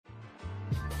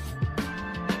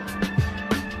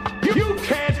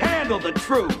handle the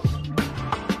truth.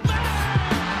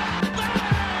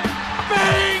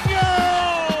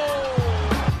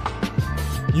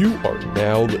 You are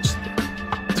now listening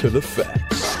to The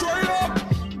Facts.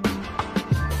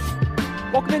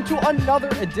 Welcome into another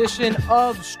edition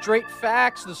of Straight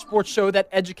Facts, the sports show that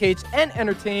educates and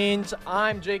entertains.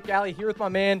 I'm Jake Galley here with my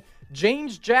man,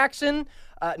 James Jackson.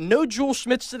 No Jewel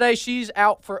Schmitz today. She's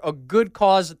out for a good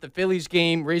cause at the Phillies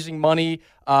game, raising money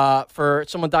for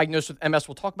someone diagnosed with MS.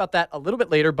 We'll talk about that a little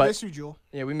bit later. But miss you, Jewel.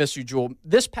 Yeah, we miss you, Jewel.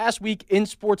 This past week in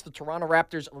sports, the Toronto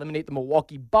Raptors eliminate the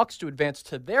Milwaukee Bucks to advance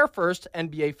to their first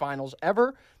NBA Finals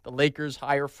ever. The Lakers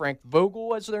hire Frank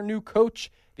Vogel as their new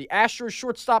coach. The Astros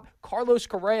shortstop Carlos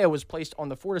Correa was placed on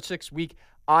the 4 to 6 week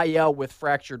IL with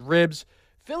fractured ribs.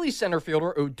 Philly center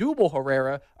fielder Odubel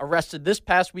Herrera arrested this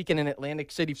past weekend in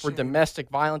Atlantic City for domestic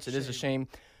violence. It is a shame.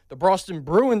 The Boston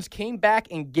Bruins came back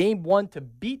in Game 1 to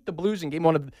beat the Blues in Game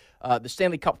 1 of the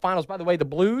Stanley Cup Finals. By the way, the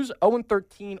Blues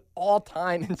 0-13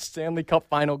 all-time in Stanley Cup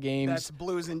Final games. That's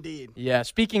Blues indeed. Yeah,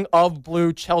 speaking of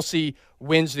blue, Chelsea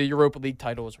wins the Europa League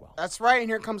title as well. That's right, and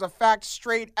here comes a fact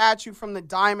straight at you from the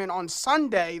Diamond. On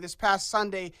Sunday, this past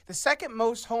Sunday, the second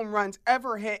most home runs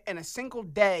ever hit in a single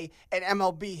day in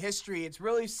MLB history. It's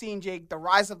really seen, Jake, the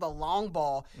rise of the long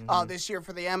ball this year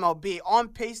for the MLB. On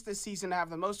pace this season to have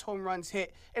the most home runs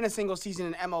hit in a single season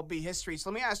in MLB history.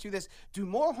 So let me ask you this. Do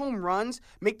more home runs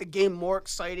make the game more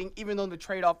exciting, even though the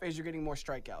trade-off is you're getting more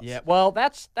strikeouts? Yeah, well,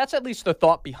 that's at least the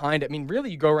thought behind it. I mean,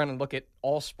 really, you go around and look at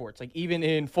all sports. Like, even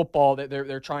in football,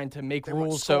 they're trying to make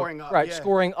rules. Scoring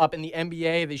up. In the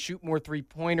NBA, they shoot more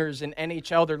three-pointers. In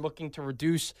NHL, they're looking to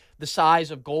reduce the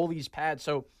size of goalies' pads.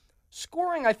 So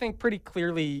scoring, I think, pretty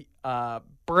clearly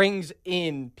brings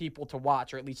in people to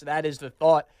watch, or at least that is the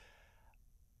thought.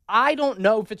 I don't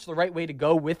know if it's the right way to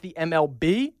go with the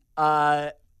MLB.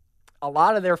 A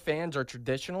lot of their fans are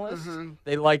traditionalists. Mm-hmm.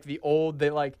 They like the old.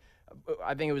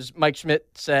 I think it was Mike Schmidt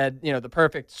said, the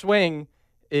perfect swing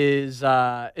is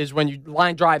when you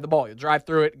line drive the ball. You drive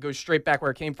through it, it goes straight back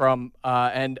where it came from.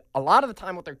 And a lot of the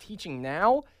time what they're teaching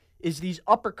now is these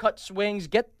uppercut swings,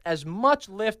 get as much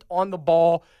lift on the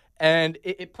ball, and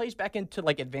it plays back into,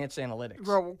 like, advanced analytics.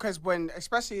 Bro, because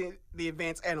especially the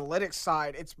advanced analytics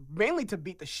side, it's mainly to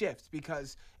beat the shifts,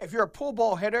 because if you're a pull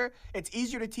ball hitter, it's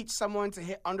easier to teach someone to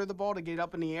hit under the ball to get it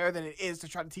up in the air than it is to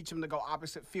try to teach them to go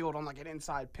opposite field on, like, an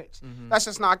inside pitch. Mm-hmm. That's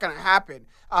just not going to happen.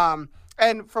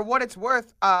 And for what it's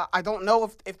worth, I don't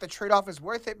know if the trade-off is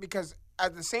worth it, because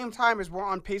at the same time as we're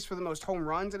on pace for the most home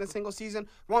runs in a single season,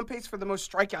 we're on pace for the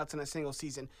most strikeouts in a single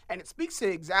season. And it speaks to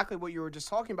exactly what you were just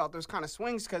talking about, those kind of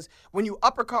swings, because when you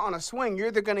uppercut on a swing, you're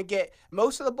either going to get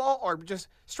most of the ball or just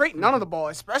straight none of the ball,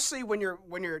 especially when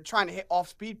you're trying to hit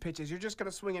off-speed pitches. You're just going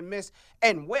to swing and miss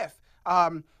and whiff.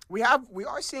 We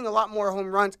are seeing a lot more home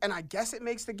runs, and I guess it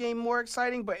makes the game more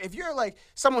exciting. But if you're like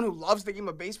someone who loves the game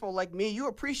of baseball like me, you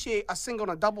appreciate a single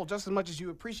and a double just as much as you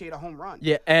appreciate a home run.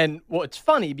 Yeah, and well, it's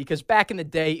funny because back in the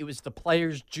day, it was the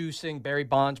players juicing, Barry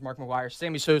Bonds, Mark McGwire,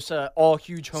 Sammy Sosa, all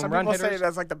huge home run hitters. Some people say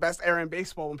that's like the best era in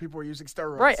baseball when people were using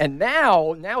steroids. Right, and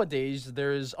nowadays,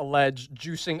 there's alleged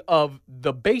juicing of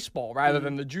the baseball rather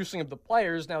than the juicing of the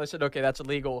players. Now they said, okay, that's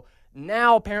illegal.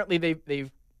 Now apparently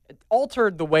they've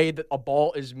altered the way that a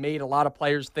ball is made. A lot of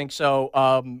players think so.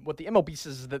 What the MLB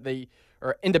says is that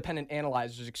independent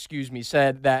analyzers,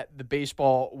 said that the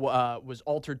baseball was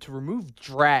altered to remove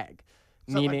drag,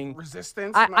 meaning like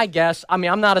resistance. I guess. I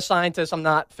mean, I'm not a scientist. I'm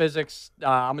not physics.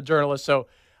 I'm a journalist. So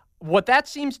what that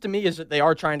seems to me is that they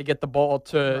are trying to get the ball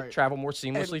to travel more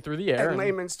seamlessly through the air. In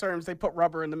layman's terms, they put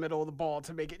rubber in the middle of the ball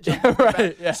to make it jump.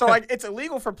 Right, yeah. So, like, it's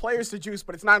illegal for players to juice,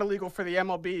 but it's not illegal for the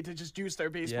MLB to just juice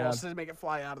their baseballs to make it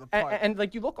fly out of the park. And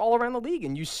like, you look all around the league,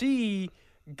 and you see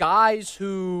guys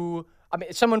who,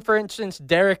 someone, for instance,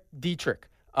 Derek Dietrich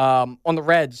on the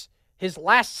Reds, his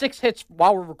last 6 hits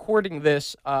while we're recording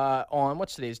this on,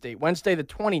 what's today's date? Wednesday the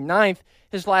 29th,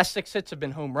 his last 6 hits have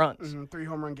been home runs. 3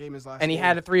 home run game his last And he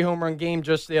had a 3 home run game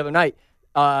just the other night.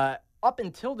 Up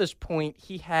until this point,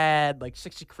 he had like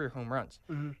 60 career home runs.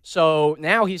 Mm-hmm. So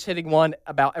now he's hitting one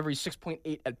about every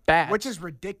 6.8 at bat. Which is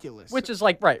ridiculous. Which is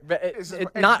like, it's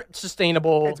not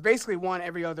sustainable. It's basically one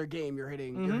every other game you're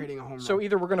hitting a home run. So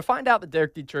either we're going to find out that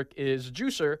Derek Dietrich is a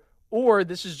juicer, or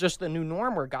this is just the new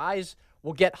norm where guys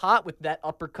will get hot with that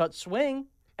uppercut swing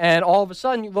And all of a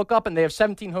sudden, you look up and they have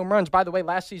 17 home runs. By the way,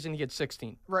 last season he had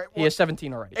 16. Right. He has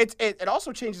 17 already. It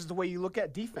also changes the way you look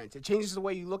at defense. It changes the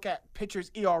way you look at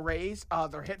pitchers' ERAs,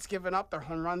 their hits given up, their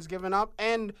home runs given up,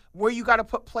 and where you got to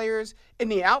put players in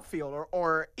the outfield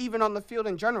or even on the field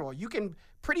in general. You can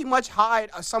pretty much hide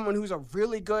someone who's a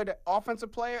really good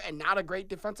offensive player and not a great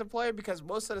defensive player because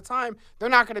most of the time they're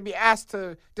not going to be asked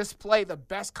to display the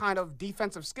best kind of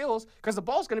defensive skills because the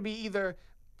ball's going to be either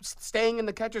staying in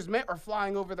the catcher's mitt or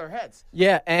flying over their heads.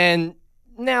 Yeah, and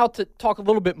now to talk a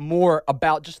little bit more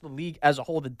about just the league as a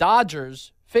whole, the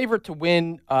Dodgers, favorite to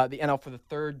win the NL for the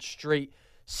third straight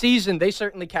season. They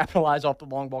certainly capitalize off the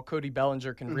long ball. Cody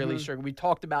Bellinger can really struggle. We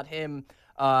talked about him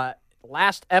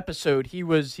last episode.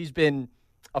 He's been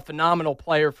a phenomenal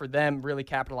player for them, really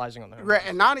capitalizing on the home runs. Right,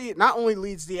 and not only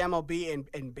leads the MLB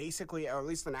in basically, or at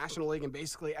least the National League, in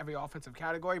basically every offensive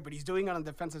category, but he's doing it on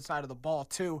the defensive side of the ball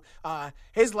too.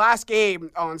 His last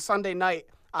game on Sunday night,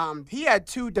 he had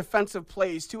 2 defensive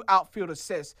plays, 2 outfield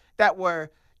assists that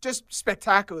were just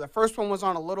spectacular. The first one was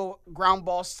on a little ground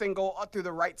ball single up through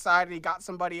the right side, and he got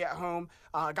somebody at home,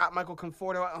 got Michael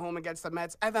Conforto at home against the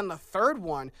Mets. And then the third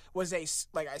one was a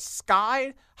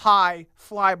sky-high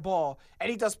fly ball,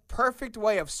 and he does perfect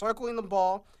way of circling the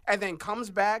ball and then comes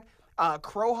back,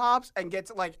 crow hops, and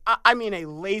gets a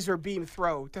laser beam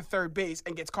throw to third base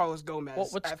and gets Carlos Gomez. Well,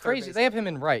 what's at crazy, third they have him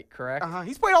in right, correct? base.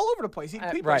 He's played all over the place. He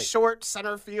right. plays short,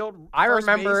 center field, I first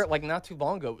remember, base. not too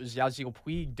long ago, it was Yasiel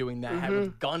Puig doing that,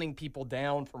 with gunning people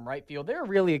down from right field. They're a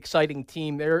really exciting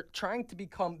team. They're trying to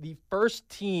become the first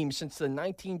team since the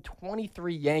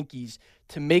 1923 Yankees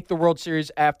to make the World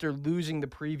Series after losing the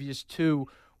previous 2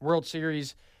 World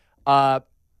Series.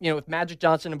 With Magic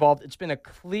Johnson involved, it's been a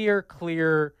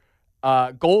clear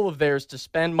goal of theirs to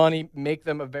spend money, make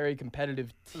them a very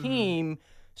competitive team.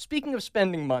 Speaking of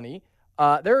spending money,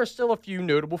 there are still a few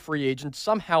notable free agents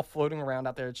somehow floating around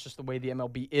out there. It's just the way the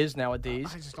MLB is nowadays.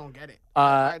 I just don't get it.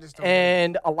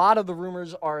 And a lot of the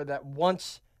rumors are that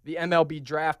once the MLB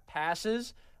draft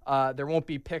passes, there won't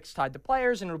be picks tied to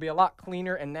players, and it'll be a lot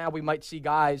cleaner. And now we might see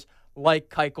guys like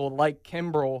Keuchel, like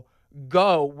Kimbrel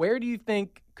go. Where do you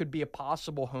think could be a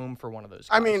possible home for one of those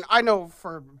guys? I mean, I know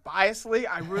for biasly,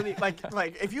 I really like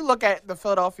if you look at the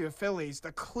Philadelphia Phillies,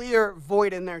 the clear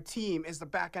void in their team is the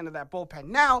back end of that bullpen.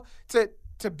 Now, to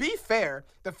be fair,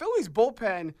 the Phillies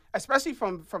bullpen, especially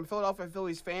from Philadelphia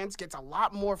Phillies fans, gets a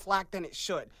lot more flack than it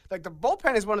should. Like, the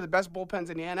bullpen is one of the best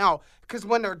bullpens in the NL because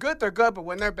when they're good, but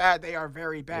when they're bad, they are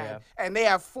very bad. Yeah. And they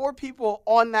have 4 people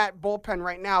on that bullpen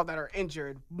right now that are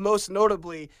injured, most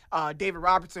notably David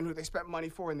Robertson, who they spent money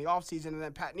for in the offseason, and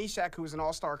then Pat Neshek, who was an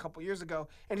all-star a couple years ago,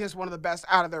 and he's one of the best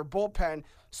out of their bullpen.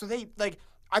 So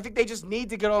I think they just need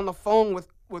to get on the phone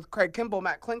with Craig Kimbrel.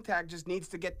 Matt Klentak just needs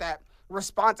to get that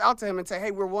response out to him and say,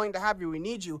 hey, we're willing to have you. We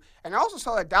need you. And I also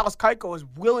saw that Dallas Keuchel is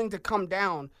willing to come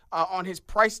down on his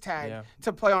price tag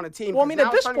to play on a team. Well, I mean, at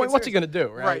this point, what's he going to do,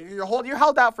 right? You're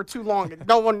held out for too long.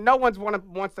 No one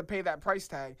wants to pay that price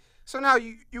tag. So now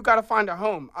you got to find a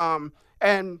home.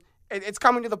 And it's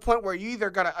coming to the point where you either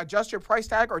got to adjust your price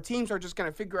tag or teams are just going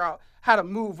to figure out how to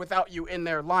move without you in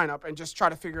their lineup and just try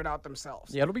to figure it out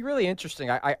themselves. Yeah, it'll be really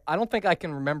interesting. I don't think I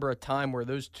can remember a time where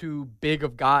those 2 big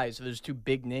of guys, those 2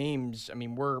 big names, I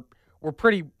mean, we're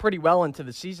pretty well into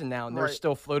the season now, and they're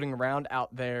still floating around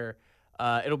out there.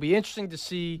 It'll be interesting to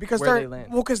see where they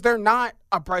land. Well, because they're not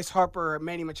a Bryce Harper,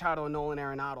 Manny Machado, and Nolan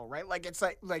Arenado, right? Like, it's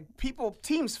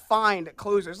teams find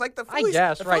closers. Like, the Phillies,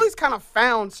 Phillies kind of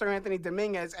found Sir Anthony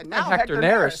Dominguez, and now Hector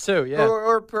Neris too, yeah. Who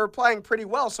are playing pretty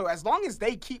well. So as long as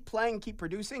they keep playing, keep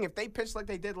producing, if they pitch like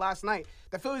they did last night,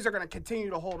 the Phillies are going to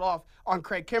continue to hold off on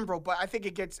Craig Kimbrel. But I think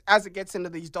as it gets into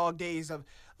these dog days of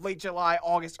late July,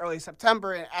 August, early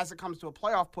September, and as it comes to a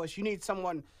playoff push, you need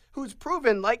someone who's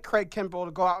proven, like Craig Kimbrel,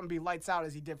 to go out and be lights out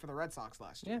as he did for the Red Sox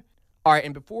last year. Yeah. All right,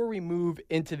 and before we move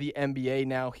into the NBA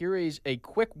now, here is a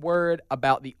quick word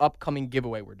about the upcoming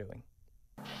giveaway we're doing.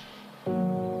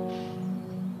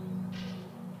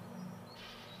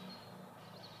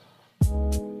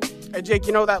 Hey, Jake,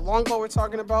 that long ball we're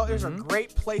talking about, there's a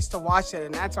great place to watch it,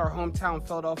 and that's our hometown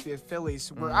Philadelphia Phillies.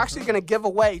 We're actually going to give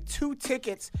away 2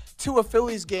 tickets to a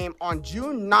Phillies game on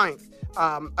June 9th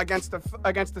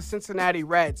against the Cincinnati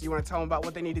Reds. You want to tell them about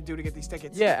what they need to do to get these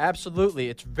tickets? Yeah, absolutely.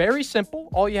 It's very simple.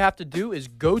 All you have to do is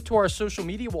go to our social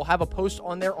media. We'll have a post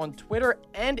on there on Twitter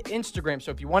and Instagram.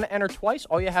 So if you want to enter twice,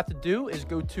 all you have to do is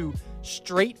go to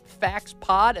Straight Facts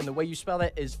Pod, and the way you spell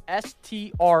that is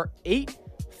STR8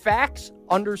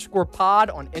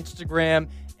 Facts_pod on Instagram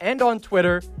and on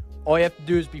Twitter. All you have to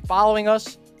do is be following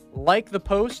us, like the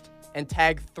post, and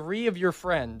tag 3 of your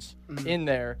friends in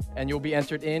there, and you'll be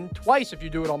entered in twice if you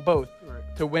do it on both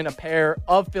to win a pair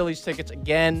of Phillies tickets.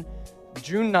 Again,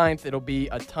 June 9th, it'll be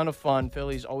a ton of fun.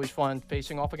 Philly's always fun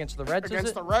facing off against the Reds, Against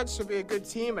is it? the Reds should be a good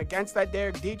team. Against that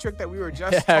Derek Dietrich that we were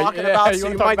just talking about. You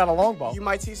want to talk about a long ball. You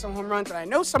might see some home runs. And I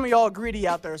know some of y'all are greedy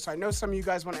out there, so I know some of you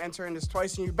guys want to enter in this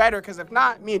twice, and you better, because if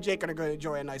not, me and Jake are going to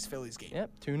enjoy a nice Phillies game. Yep,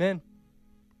 tune in.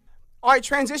 All right,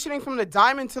 transitioning from the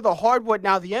diamond to the hardwood.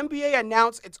 Now, the NBA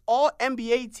announced its all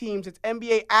NBA teams, its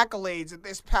NBA accolades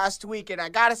this past week. And I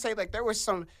got to say, like,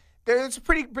 there's a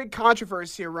pretty big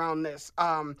controversy around this.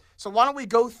 So why don't we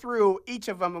go through each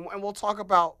of them, and we'll talk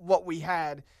about what we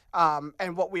had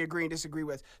and what we agree and disagree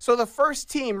with. So the first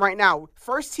team right now,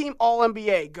 first team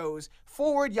All-NBA goes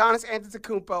forward Giannis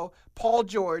Antetokounmpo, Paul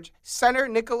George, center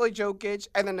Nikola Jokic,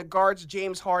 and then the guards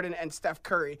James Harden and Steph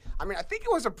Curry. I mean, I think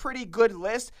it was a pretty good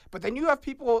list, but then you have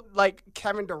people like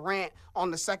Kevin Durant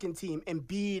on the second team,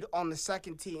 Embiid on the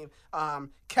second team,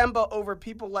 Kemba over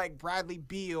people like Bradley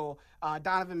Beal,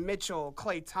 Donovan Mitchell,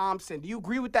 Klay Thompson. Do you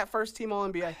agree with that first team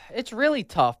All-NBA? It's really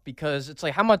tough because it's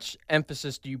like, how much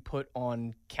emphasis do you put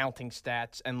on counting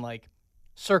stats and like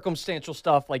circumstantial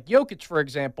stuff? Like Jokic, for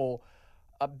example,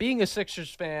 being a Sixers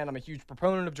fan, I'm a huge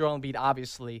proponent of Joel Embiid,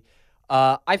 obviously.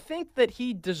 I think that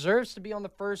he deserves to be on the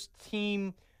first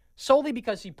team solely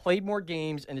because he played more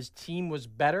games and his team was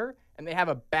better, and they have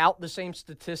about the same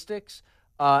statistics.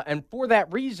 And for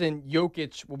that reason,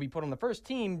 Jokic will be put on the first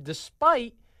team,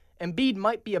 despite Embiid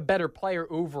might be a better player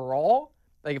overall.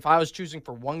 Like, if I was choosing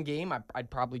for one game,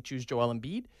 I'd probably choose Joel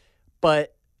Embiid.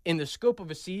 But in the scope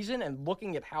of a season and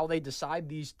looking at how they decide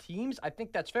these teams, I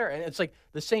think that's fair. And it's like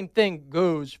the same thing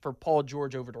goes for Paul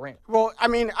George over Durant. Well, I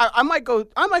mean, I might go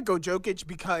Jokic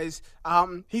because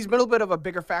he's a little bit of a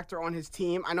bigger factor on his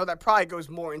team. I know that probably goes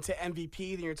more into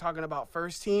MVP than you're talking about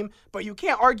first team, but you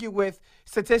can't argue with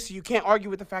statistics. You can't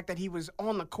argue with the fact that he was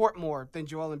on the court more than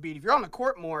Joel Embiid. If you're on the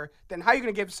court more, then how are you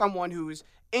going to give someone who's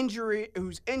injured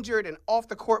and off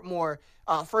the court more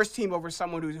first team over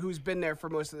someone who's been there for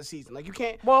most of the season? Like, you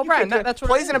can't. Well, right, that's what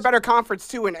plays it in a is. better conference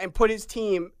too, and put his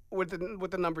team with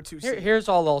the number 2 seed. Here's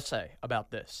all I'll say about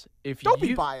this. Don't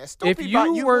be biased.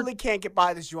 You really can't get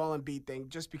by this Joel Embiid thing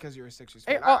just because you're a Sixers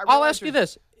fan. I'll ask you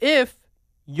this: if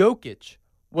Jokic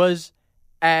was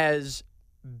as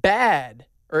bad,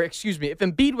 if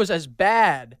Embiid was as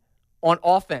bad on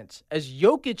offense as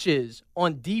Jokic is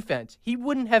on defense, he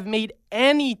wouldn't have made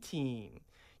any team.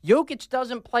 Jokic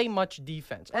doesn't play much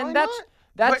defense, and that's.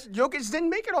 But Jokic didn't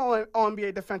make it all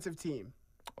NBA defensive team.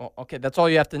 Well, okay, that's all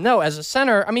you have to know. As a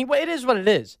center, I mean, it is what it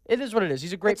is. It is what it is.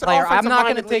 He's a great It's an player. I'm not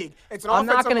going to offensive-minded take. league. I'm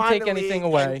not going to take anything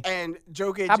away. And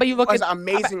Jokic How about you look was at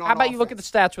amazing. How about you look at the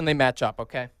stats when they match up?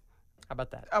 Okay, how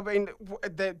about that? I mean,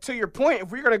 to your point, if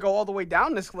we're going to go all the way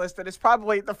down this list, then it's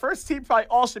probably the first team probably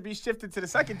all should be shifted to the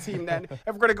second team then if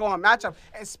we're going to go on matchup,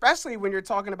 especially when you're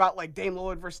talking about like Dame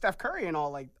Lillard versus Steph Curry and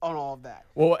all of that.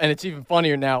 Well, and it's even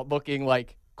funnier now looking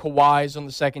like Kawhi's on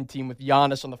the second team with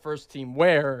Giannis on the first team,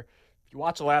 where if you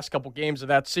watch the last couple games of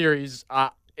that series,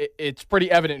 it's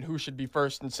pretty evident who should be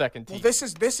first and second team. Well,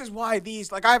 this is why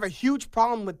these, like, I have a huge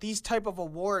problem with these type of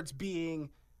awards being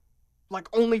like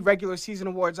only regular season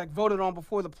awards, like voted on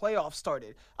before the playoffs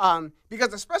started.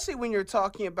 Because especially when you're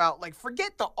talking about, like,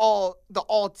 forget the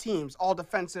all teams, all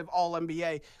defensive, all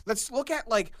NBA. Let's look at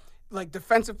like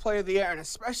defensive player of the year and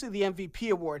especially the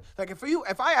MVP award. Like, if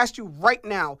I asked you right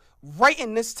now, right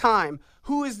in this time,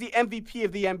 who is the MVP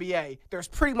of the NBA, there's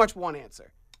pretty much one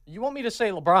answer. You want me to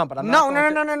say LeBron, but I'm No. not.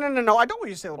 I don't want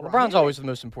you to say LeBron. LeBron's always the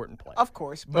most important player. Of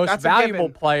course. But Most that's a valuable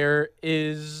given. player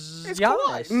is It's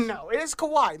Giannis. Kawhi. No, it is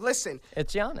Kawhi. Listen.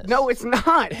 It's Giannis. No, it's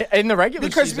not. In the regular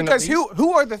season, Because at least.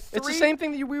 who are the three? It's the same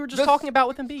thing that we were just talking about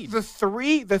with Embiid. The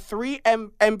three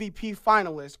MVP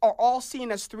finalists are all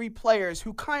seen as three players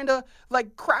who kind of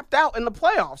like crapped out in the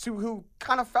playoffs, who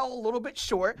kind of fell a little bit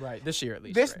short. Right, this year at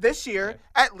least. This year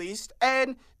at least,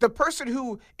 and the person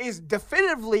who is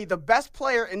definitively the best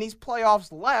player in these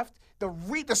playoffs left,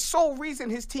 the sole reason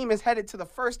his team is headed to the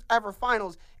first ever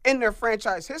finals in their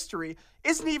franchise history,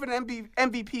 isn't even an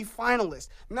MVP finalist.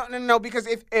 No, because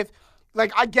if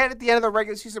like, I get at the end of the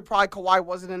regular season, probably Kawhi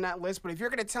wasn't in that list, but if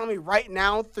you're going to tell me right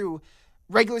now through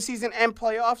regular season and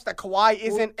playoffs that Kawhi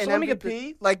isn't an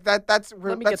MVP, that's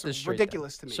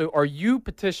ridiculous to me. So are you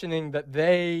petitioning that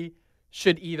they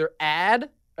should either add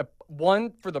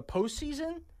one for the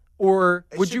postseason, or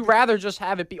would you rather just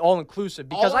have it be all-inclusive?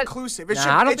 Because all-inclusive.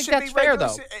 I don't think that's fair,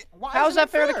 though. How is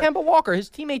that fair to Kemba Walker? His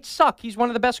teammates suck. He's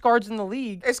one of the best guards in the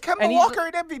league. Is Kemba Walker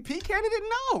an MVP candidate?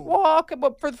 No. Well, okay,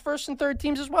 but for the first and third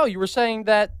teams as well. You were saying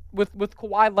that with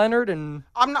Kawhi Leonard and...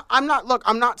 I'm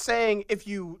not saying if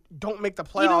you don't make the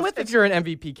playoffs... Even if you're an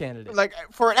MVP candidate. Like,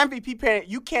 for an MVP candidate,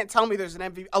 you can't tell me there's a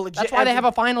legit... That's why they have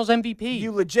a finals MVP.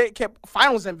 You legit kept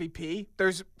finals MVP.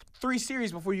 There's 3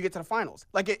 series before you get to the finals.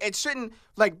 Like it shouldn't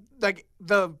like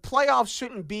the playoffs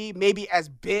shouldn't be maybe as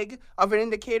big of an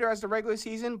indicator as the regular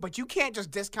season, but you can't just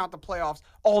discount the playoffs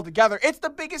altogether. It's the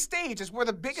biggest stage. It's where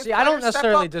the biggest. See, I don't players step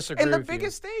necessarily up disagree in the with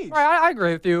biggest stage. Right, I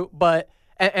agree with you, but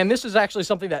and this is actually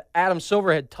something that Adam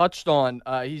Silver had touched on.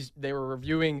 They were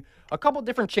reviewing a couple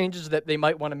different changes that they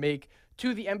might want to make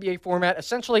to the NBA format,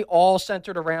 essentially all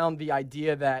centered around the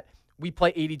idea that we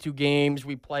play 82 games,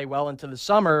 we play well into the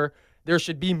summer. There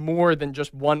should be more than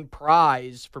just one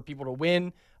prize for people to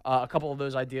win. A couple of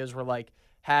those ideas were like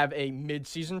have a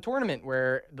mid-season tournament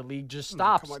where the league just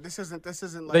stops. Come on, this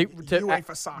isn't like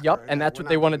UEFA soccer. Yep, and that's We're what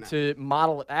they not wanted doing to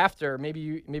model it after.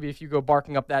 Maybe if you go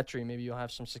barking up that tree, maybe you'll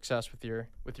have some success with your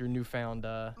newfound.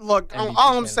 Look, MVP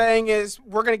all I'm standing. saying is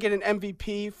we're gonna get an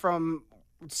MVP from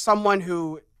someone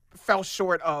who fell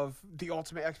short of the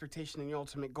ultimate expectation and the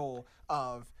ultimate goal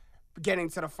of getting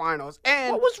to the finals.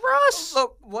 And What was Russ?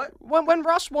 look, what? When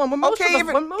Russ won, when most of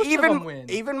them win.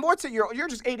 Even more to you're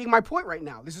just aiding my point right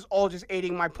now. This is all just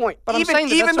aiding my point. But I'm saying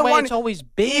that's the way it's always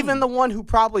been. Even the one who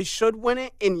probably should win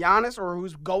it in Giannis, or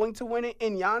who's going to win it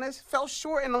in Giannis, fell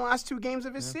short in the last 2 games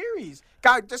of his series.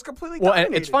 Got just completely and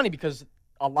dominated. it's funny because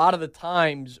a lot of the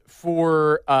times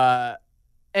for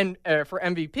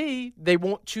MVP, they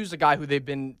won't choose a guy who they've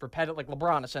been repetitive, like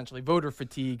LeBron, essentially, voter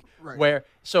fatigue. Right.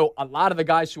 So a lot of the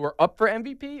guys who are up for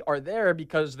MVP are there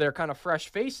because they're kind of fresh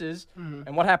faces. Mm-hmm.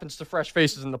 And what happens to fresh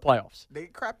faces in the playoffs? They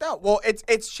crapped out. Well,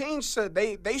 it's changed. So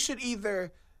they should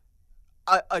either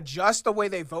adjust the way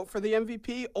they vote for the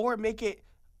MVP or make it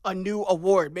a new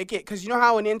award. Make it, because you know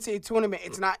how in NCAA tournament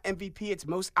it's not MVP, it's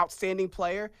most outstanding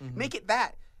player. Mm-hmm. Make it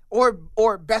that.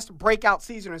 Or best breakout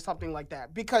season or something like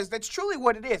that, because that's truly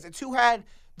what it is. It's who had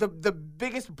the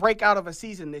biggest breakout of a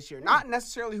season this year, not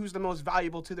necessarily who's the most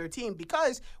valuable to their team,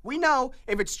 because we know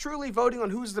if it's truly voting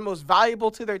on who's the most valuable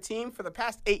to their team, for the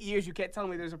past 8 years, you can't tell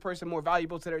me there's a person more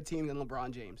valuable to their team than LeBron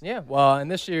James. Yeah, well,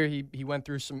 and this year he went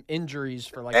through some injuries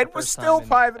for like Ed the was first still time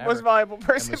probably the ever. most valuable And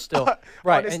person was still on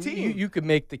right, his and team. you could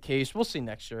make the case. We'll see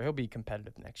next year. He'll be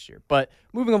competitive next year. But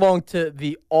moving along to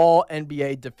the All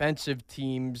NBA defensive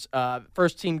teams,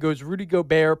 first team goes Rudy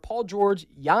Gobert, Paul George,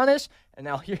 Giannis, and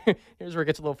now here's where it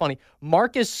gets a little funny: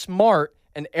 Marcus Smart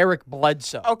and Eric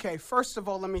Bledsoe. Okay, first of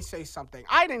all, let me say something.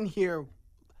 I didn't hear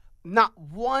not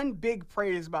one big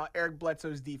praise about Eric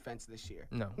Bledsoe's defense this year.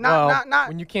 No, Not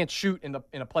when you can't shoot in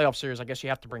a playoff series, I guess you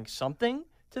have to bring something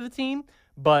to the team.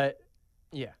 But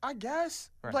yeah, I guess.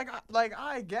 Right.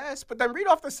 I guess. But then read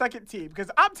off the second team,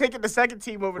 because I'm taking the second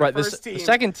team over right. the first team. The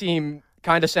second team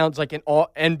kind of sounds like an All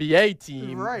NBA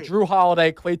team. Right. Drew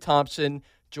Holiday, Klay Thompson,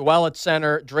 Joel at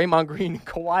center, Draymond Green, and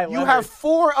Kawhi Leonard. You have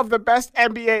 4 of the best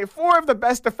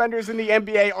defenders in the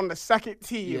NBA on the second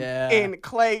team in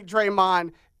Klay,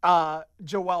 Draymond,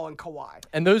 Joel, and Kawhi.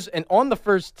 And on the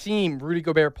first team, Rudy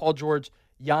Gobert, Paul George,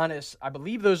 Giannis, I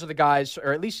believe those are the guys,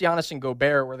 or at least Giannis and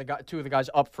Gobert were two of the guys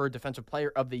up for Defensive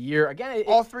Player of the Year. Again,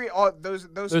 Those three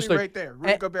right there.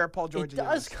 Rudy Gobert, Paul George, it and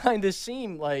does Giannis. kind of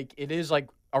seem like it is like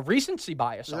a recency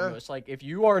bias almost. Like if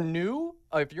you are new,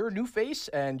 if you're a new face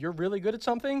and you're really good at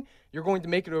something, you're going to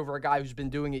make it over a guy who's been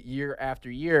doing it year after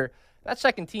year. That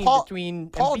second team between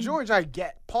Paul Embiid, George, I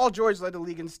get. Paul George led the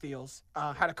league in steals.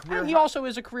 Had a career. and he also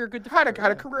is a career good had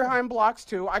defender. a career high in blocks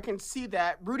too. I can see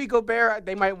that. Rudy Gobert,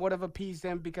 they might would have appeased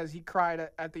him because he cried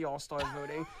at the All-Star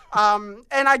voting.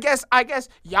 And I guess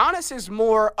Giannis is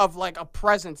more of like a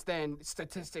presence than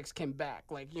statistics can back.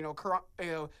 Like you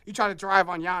try to drive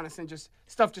on Giannis and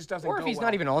stuff just doesn't. Or if go he's well.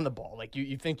 not even on the ball, like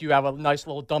you think you have a nice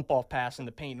little dump off pass in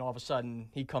the paint, and all of a sudden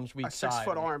he comes weak a side.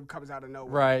 6-foot arm comes out of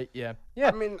nowhere. Right? Yeah.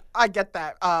 I mean, I get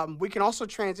that. We can also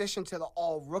transition to the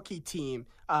all-rookie team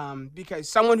because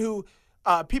someone who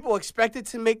people expected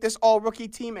to make this all-rookie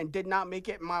team and did not make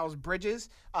it, Miles Bridges,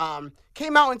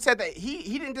 came out and said that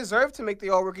he didn't deserve to make the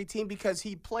all-rookie team because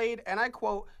he played, and I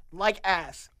quote, like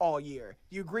ass all year.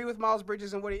 Do you agree with Miles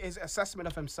Bridges and his assessment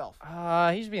of himself?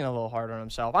 He's being a little hard on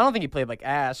himself. I don't think he played like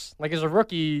ass. Like as a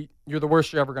rookie, you're the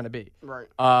worst you're ever going to be. Right.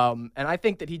 And I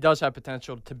think that he does have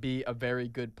potential to be a very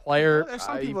good player. There's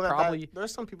some people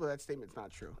there's some people that statement's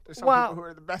not true. There's some people who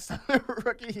are the best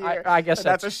rookie here. I guess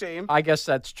that's a shame. I guess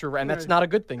that's true, and that's not a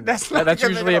good thing. That's not that's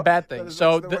good usually at a all. bad thing. That's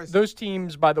So the worst. those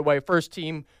teams, by the way, first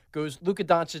team goes Luka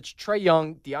Doncic, Trae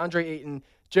Young, DeAndre Ayton,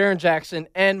 Jaren Jackson,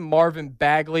 and Marvin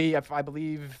Bagley. If I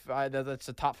believe that's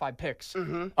the top 5 picks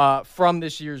from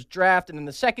this year's draft. And in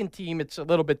the second team, it's a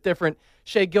little bit different.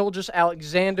 Shai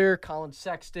Gilgeous-Alexander, Colin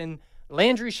Sexton,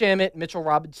 Landry Shamet, Mitchell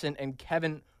Robinson, and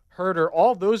Kevin Herter,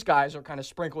 all those guys are kind of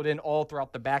sprinkled in all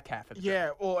throughout the back half of the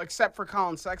Yeah, well, except for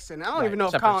Colin Sexton. I don't Right, even know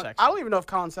if except for Sexton. I don't even know if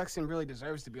Colin Sexton really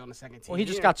deserves to be on the second team. Well, he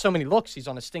just got so many looks. He's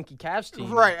on a stinky Cavs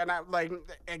team. Right, and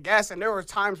I guess, and there were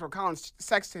times where Colin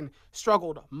Sexton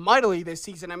struggled mightily this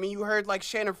season. I mean, you heard like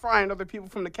Shannon Fry and other people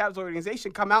from the Cavs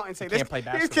organization come out and say can't play this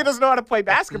basketball. kid doesn't know how to play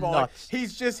basketball. Like, nuts.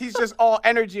 he's just all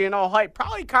energy and all hype.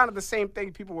 Probably kind of the same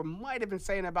thing people might have been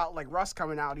saying about like Russ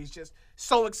coming out. He's just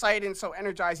so excited and so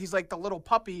energized. He's like the little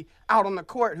puppy out on the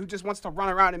court who just wants to run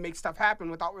around and make stuff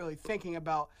happen without really thinking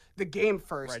about the game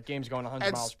first. Right, game's going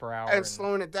 100 miles per hour. And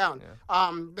slowing it down.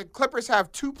 The Clippers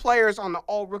have 2 players on the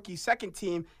all-rookie second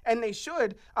team, and they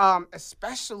should,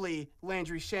 especially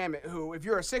Landry Shamet, who, if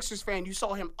you're a Sixers fan, you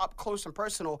saw him up close and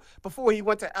personal before he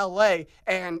went to L.A.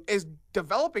 and is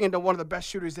developing into one of the best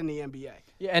shooters in the NBA.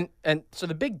 Yeah, and so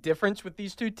the big difference with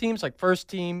these two teams, like first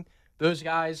team, those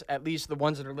guys, at least the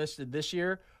ones that are listed this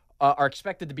year, are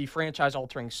expected to be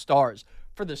franchise-altering stars.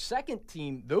 For the second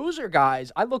team, those are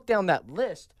guys, I look down that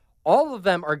list, all of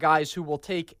them are guys who will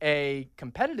take a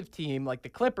competitive team like the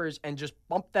Clippers and just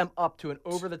bump them up to an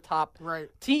over-the-top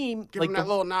team. Give like them that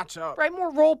little notch up. Right,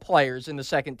 more role players in the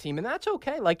second team, and that's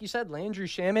okay. Like you said, Landry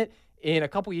Shamet, in a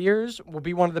couple years, will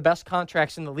be one of the best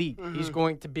contracts in the league. He's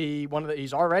going to be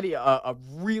he's already a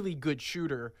really good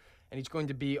shooter, and he's going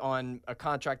to be on a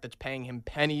contract that's paying him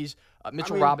pennies.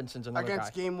 Mitchell Robinson's another guy.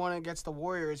 Against Game 1 against the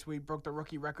Warriors, we broke the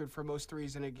rookie record for most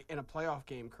threes in a playoff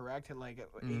game, correct? Hit like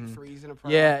 8 threes in a playoff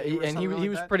game. Yeah, and he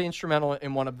was pretty instrumental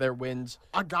in one of their wins.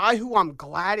 A guy who I'm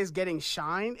glad is getting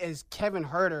shine is Kevin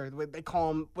Herter. They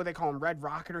call him Red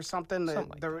Rocket or something.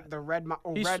 The Red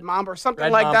Mamba or something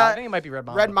Red like Mamba. that. I think it might be Red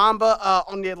Mamba. Red Mamba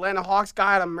on the Atlanta Hawks,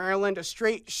 guy out of Maryland, a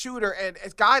straight shooter, and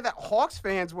it's a guy that Hawks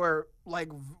fans were like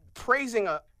praising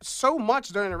so much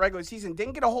during the regular season.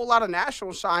 Didn't get a whole lot of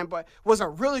national shine, but was a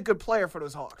really good player for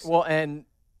those Hawks. Well, and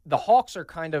the Hawks are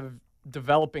kind of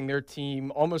developing their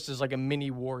team almost as like a mini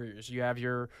Warriors. You have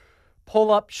your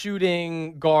pull-up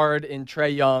shooting guard in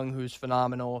Trae Young, who's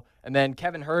phenomenal, and then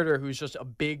Kevin Herter, who's just a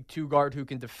big 2-guard who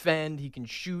can defend, he can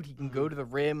shoot, he can go to the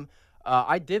rim.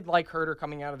 I did like Herter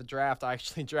coming out of the draft. I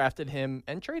actually drafted him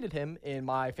and traded him in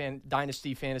my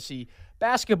Dynasty Fantasy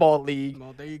Basketball League.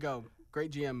 Well, there you go.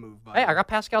 Great GM move. Hey, I got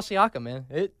Pascal Siakam, man.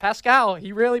 Pascal,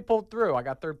 he really pulled through. I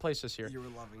got 3rd place this year. You were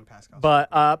loving Pascal.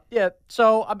 But, yeah,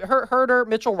 so Herter,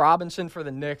 Mitchell Robinson for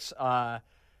the Knicks.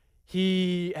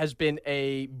 He has been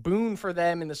a boon for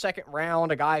them in the second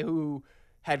round, a guy who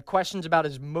had questions about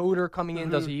his motor coming in.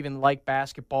 Does he even like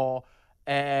basketball?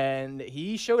 And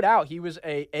he showed out. He was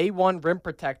a A1 rim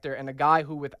protector and a guy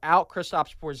who, without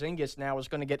Kristaps Porzingis, now is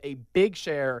going to get a big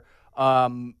share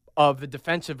of the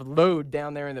defensive load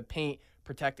down there in the paint,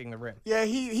 protecting the rim. Yeah,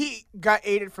 he got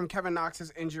aided from Kevin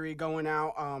Knox's injury going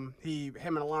out. Him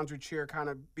and Alonzo Trier kind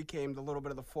of became the little bit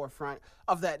of the forefront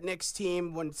of that Knicks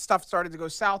team. When stuff started to go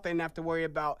south, they didn't have to worry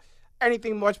about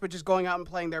anything much but just going out and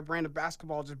playing their brand of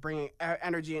basketball, just bringing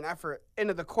energy and effort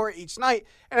into the court each night,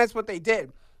 and that's what they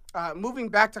did. Moving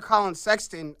back to Colin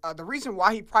Sexton, the reason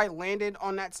why he probably landed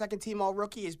on that second team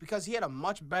all-rookie is because he had a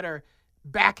much better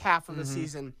back half of the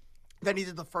season than he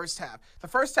did the first half. The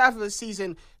first half of the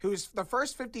season, the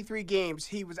first 53 games,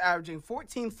 he was averaging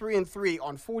 14, 3, and 3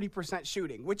 on 40%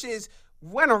 shooting, which is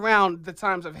went around the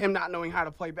times of him not knowing how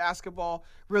to play basketball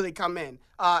really come in.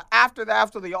 After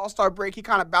the All-Star break, he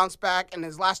kind of bounced back in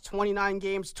his last 29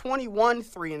 games, 21,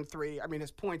 3, and 3. I mean,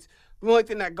 his points, the only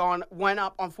thing that went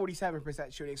up on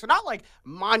 47% shooting. So not like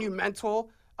monumental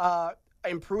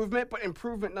improvement, but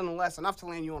improvement nonetheless, enough to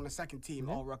land you on the second team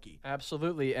all-rookie.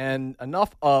 Absolutely, and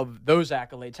enough of those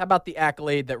accolades. How about the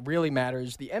accolade that really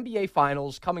matters? The NBA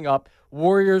Finals coming up,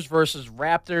 Warriors versus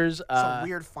Raptors. It's a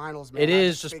weird finals, man. It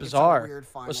is just bizarre. It's a weird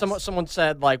finals. Well, someone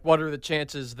said, like, what are the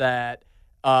chances that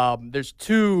there's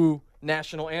 2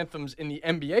 national anthems in the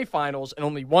NBA Finals and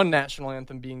only 1 national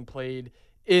anthem being played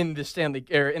in the Stanley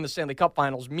Cup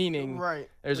Finals, meaning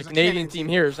there's a Canadian team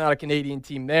here. There's not a Canadian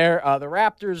team there. The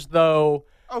Raptors, though.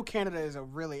 Oh, Canada is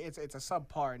it's a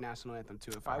subpar national anthem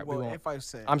too. If I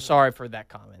say, I'm sorry for that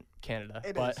comment, Canada.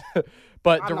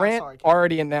 But Durant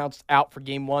already announced out for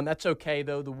Game 1. That's okay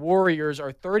though. The Warriors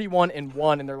are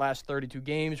 31-1 in their last 32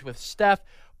 games with Steph,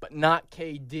 but not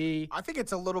KD. I think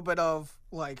it's a little bit of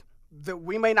like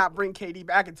we may not bring KD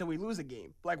back until we lose a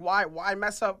game. Like why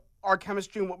mess up our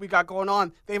chemistry and what we got going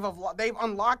on? They've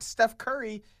unlocked Steph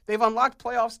Curry. They've unlocked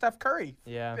playoff Steph Curry.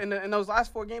 Yeah. In those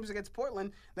last 4 games against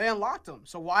Portland, they unlocked him.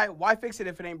 So why fix it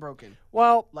if it ain't broken?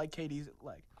 Well, like KD's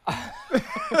leg.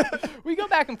 We go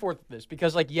back and forth with this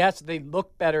because, like, yes, they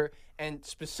look better, and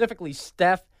specifically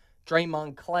Steph,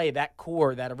 Draymond, Clay, that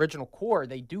original core,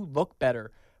 they do look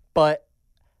better. But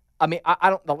I mean, I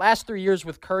don't. The last 3 years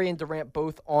with Curry and Durant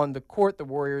both on the court, the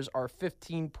Warriors are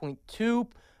 15.2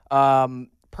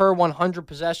 per 100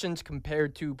 possessions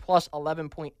compared to plus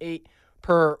 11.8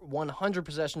 per 100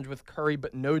 possessions with Curry,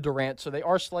 but no Durant. So they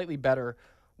are slightly better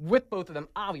with both of them.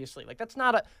 Obviously, like that's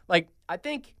not a like. I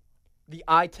think the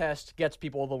eye test gets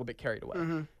people a little bit carried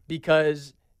away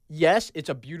because yes, it's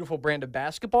a beautiful brand of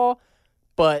basketball,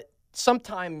 but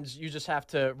sometimes you just have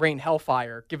to rain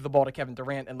hellfire, give the ball to Kevin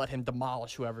Durant, and let him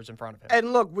demolish whoever's in front of him.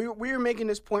 And look, we were making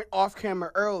this point off camera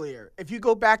earlier. If you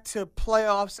go back to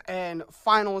playoffs and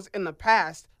finals in the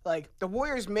past, like the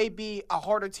Warriors may be a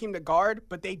harder team to guard,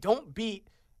 but they don't beat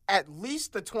at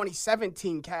least the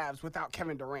 2017 Cavs without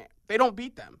Kevin Durant. They don't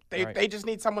beat them. They just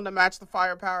need someone to match the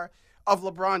firepower of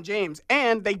LeBron James.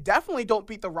 And they definitely don't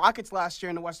beat the Rockets last year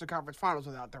in the Western Conference Finals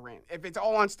without Durant. If it's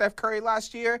all on Steph Curry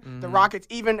last year, the Rockets,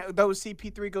 even though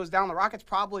CP3 goes down, the Rockets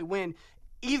probably win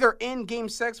either in Game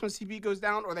 6 when CP goes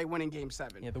down or they win in Game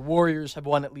 7. Yeah, the Warriors have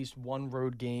won at least one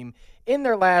road game in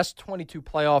their last 22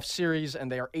 playoff series,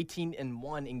 and they are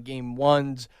 18-1 in Game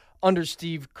 1s under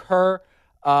Steve Kerr.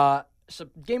 So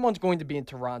Game 1's going to be in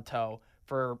Toronto.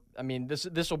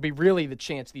 This will be really the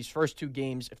chance, these first two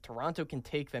games. If Toronto can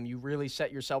take them, you really set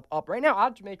yourself up. Right now,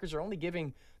 odds makers are only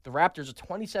giving the Raptors a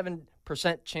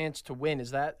 27% chance to win.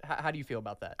 Is that how do you feel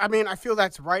about that? I mean, I feel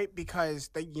that's right because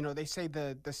they say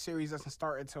the series doesn't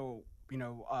start until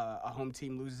a home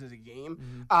team loses a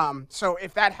game. So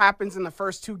if that happens in the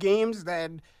first two games,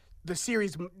 then the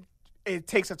series it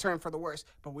takes a turn for the worse.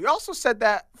 But we also said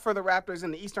that for the Raptors in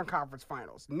the Eastern Conference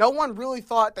Finals. No one really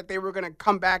thought that they were going to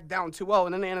come back down 2-0,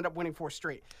 and then they ended up winning 4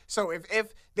 straight. So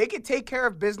if they could take care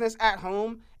of business at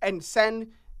home and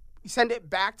send it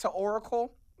back to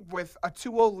Oracle with a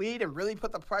 2-0 lead and really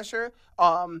put the pressure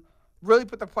on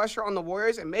the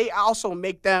Warriors, it may also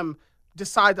make them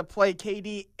decide to play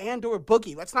KD and or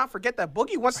Boogie. Let's not forget that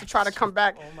Boogie wants to try to come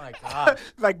back. Oh my God!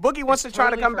 Boogie wants to try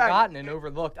to come back. Forgotten and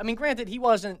overlooked. I mean, granted, he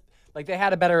wasn't. Like, they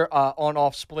had a better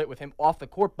on-off split with him off the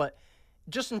court, but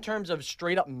just in terms of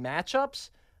straight-up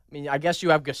matchups, I mean, I guess you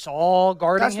have Gasol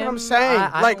guarding him. That's what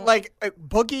I'm saying.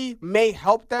 Boogie may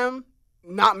help them,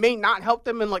 may not help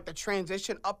them in, like, the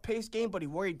transition up-pace game, but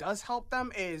where he does help them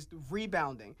is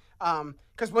rebounding.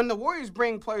 Because when the Warriors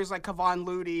bring players like Kevon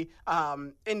Looney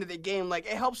into the game, like,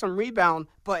 it helps them rebound,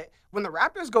 but when the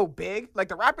Raptors go big, like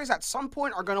the Raptors at some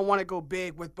point are going to want to go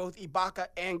big with both Ibaka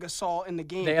and Gasol in the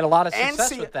game. They had a lot of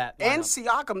success with that lineup. And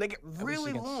Siakam, they get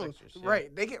really long. Sixers, yeah.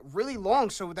 Right, they get really long,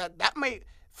 so that might,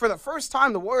 for the first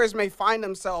time, the Warriors may find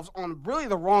themselves on really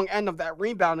the wrong end of that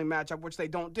rebounding matchup, which they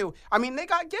don't do. I mean, they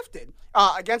got gifted.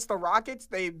 Against the Rockets,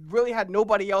 they really had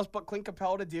nobody else but Clint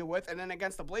Capella to deal with, and then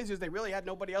against the Blazers, they really had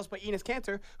nobody else but Enes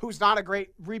Kanter, who's not a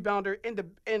great rebounder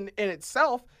in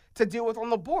itself, to deal with on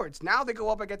the boards. Now they go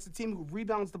up against a team who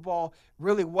rebounds the ball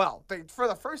really well. For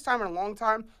the first time in a long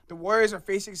time, the Warriors are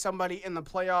facing somebody in the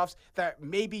playoffs that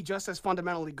may be just as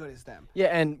fundamentally good as them. Yeah,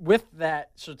 and with that,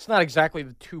 so it's not exactly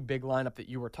the two big lineup that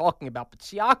you were talking about, but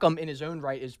Siakam in his own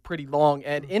right is pretty long,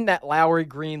 and in that Lowry,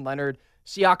 Green, Leonard,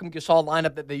 Siakam, Gasol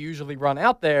lineup that they usually run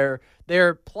out there,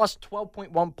 they're plus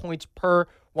 12.1 points per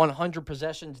 100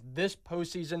 possessions this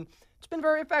postseason. It's been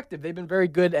very effective. They've been very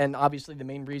good, and obviously the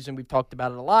main reason we've talked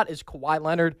about it a lot is Kawhi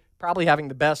Leonard probably having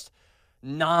the best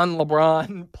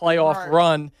non-LeBron playoff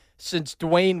run since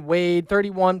Dwayne Wade,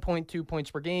 31.2 points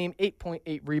per game,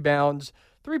 8.8 rebounds,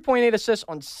 3.8 assists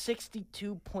on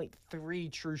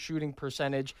 62.3 true shooting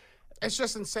percentage. It's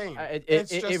just insane.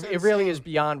 It really is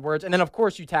beyond words. And then, of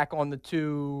course, you tack on the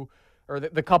two or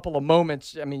the couple of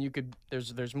moments. I mean,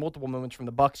 there's multiple moments from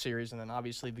the Bucks series, and then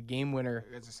obviously the game winner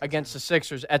against the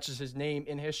Sixers etches his name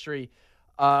in history.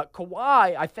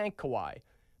 Kawhi, I thank Kawhi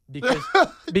because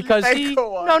he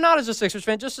Kawhi. No, not as a Sixers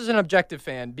fan, just as an objective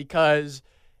fan, because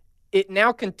it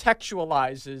now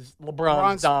contextualizes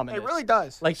LeBron's dominance. It really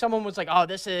does. Like, someone was like, "Oh,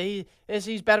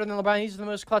 he's better than LeBron. He's the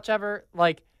most clutch ever."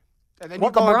 Like, and then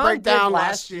what LeBron did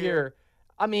last year.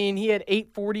 I mean, he had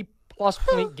 8 40-plus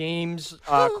point games.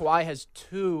 Kawhi has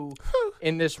 2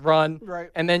 in this run.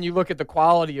 Right. And then you look at the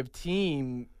quality of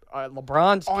team.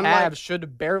 LeBron's Cavs should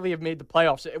have barely have made the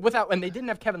playoffs and they didn't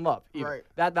have Kevin Love either. Right.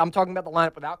 That I'm talking about the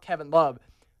lineup without Kevin Love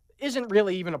isn't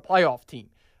really even a playoff team.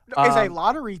 Is a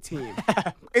lottery team.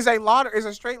 is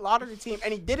a straight lottery team,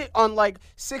 and he did it on like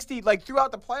 60, like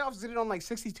throughout the playoffs. Did it on like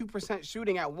 62%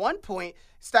 shooting. At one point,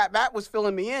 StatMat was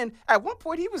filling me in. At one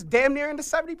point, he was damn near into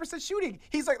 70% shooting.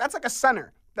 He's like, that's like a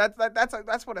center.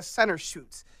 That's what a center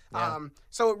shoots. Yeah.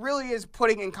 So it really is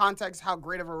putting in context how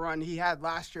great of a run he had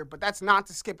last year, but that's not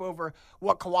to skip over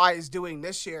what Kawhi is doing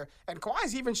this year. And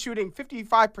Kawhi's even shooting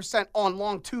 55% on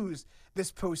long twos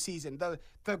this postseason.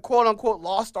 The quote unquote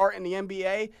lost art in the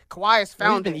NBA, Kawhi has He's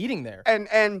found been it. eating there.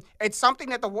 And it's something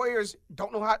that the Warriors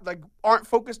don't know how, aren't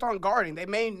focused on guarding. They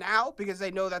may now because they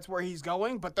know that's where he's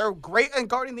going, but they're great at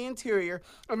guarding the interior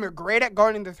and they're great at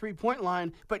guarding the 3-point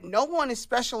line. But no one is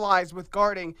specialized with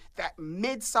guarding that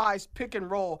mid-sized pick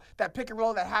and roll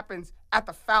that happens at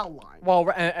the foul line.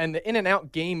 Well, and the in and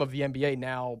out game of the NBA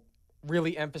now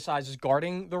really emphasizes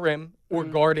guarding the rim or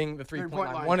guarding the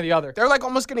 3-point line, one or the other. They're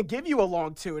almost going to give you a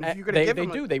long two, and if you're going to give them,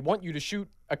 they do. They want you to shoot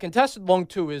a contested long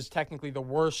two is technically the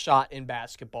worst shot in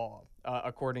basketball,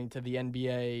 according to the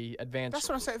NBA advanced that's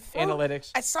what I'm saying.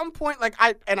 analytics. At some point,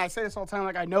 I say this all the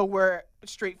time, I know we're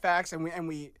straight facts and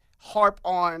we harp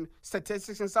on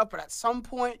statistics and stuff, but at some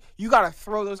point you got to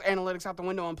throw those analytics out the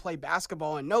window and play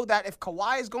basketball and know that if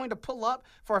Kawhi is going to pull up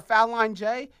for a foul line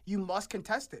J, you must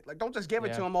contest it. Don't just give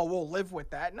it to him, we'll live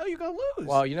with that. No, you're going to lose.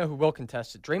 Well, you know who will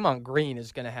contest it? Draymond Green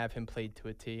is going to have him played to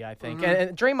a T, I think.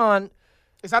 And Draymond...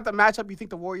 Is that the matchup you think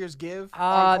the Warriors give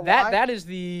on Kawhi? That is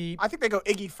the... I think they go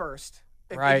Iggy first.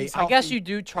 Right. I guess you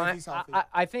do try.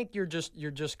 I think you're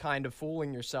just kind of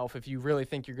fooling yourself if you really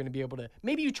think you're going to be able to.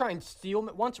 Maybe you try and steal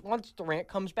once Durant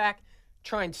comes back.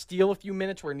 Try and steal a few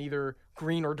minutes where neither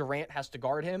Green or Durant has to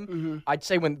guard him. Mm-hmm. I'd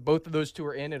say when both of those two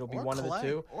are in, it'll be one of the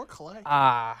two. Or Clay.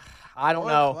 I don't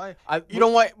know. You know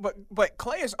what? But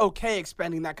Clay is okay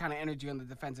expending that kind of energy on the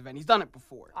defensive end. He's done it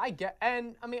before. I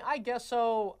guess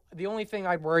so. The only thing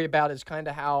I'd worry about is kind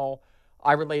of how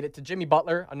I relate it to Jimmy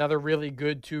Butler, another really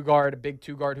good a big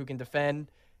two-guard who can defend.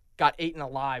 Got eaten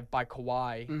alive by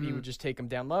Kawhi. Mm-hmm. He would just take him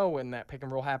down low, and that pick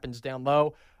and roll happens down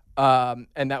low.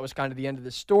 And that was kind of the end of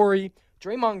the story.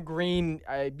 Draymond Green,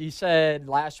 he said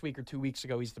last week or 2 weeks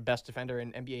ago he's the best defender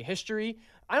in NBA history.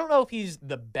 I don't know if he's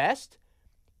the best.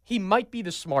 He might be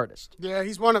the smartest. Yeah,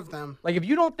 he's one of them. If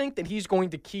you don't think that he's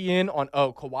going to key in on,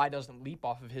 Kawhi doesn't leap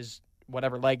off of his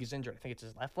whatever leg is injured. I think it's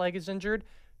his left leg is injured.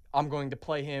 I'm going to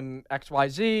play him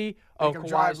XYZ. Make him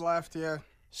drive left, yeah.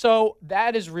 So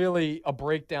that is really a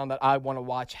breakdown that I want to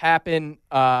watch happen.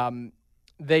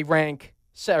 They rank,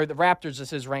 the Raptors,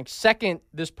 this is ranked second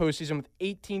this postseason with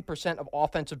 18% of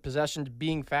offensive possessions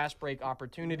being fast break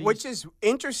opportunities. Which is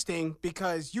interesting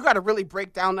because you got to really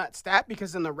break down that stat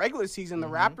because in the regular season, the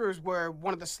Raptors were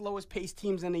one of the slowest paced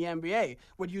teams in the NBA,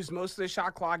 would use most of the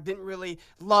shot clock, didn't really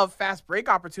love fast break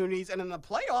opportunities. And in the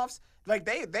playoffs,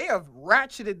 they have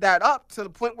ratcheted that up to the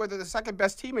point where they're the second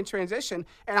best team in transition.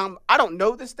 And I don't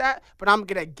know the stat, but I'm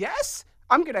going to guess,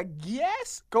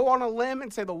 go on a limb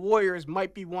and say the Warriors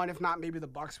might be one, if not maybe the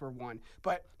Bucks were one.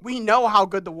 But we know how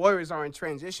good the Warriors are in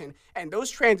transition. And those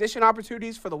transition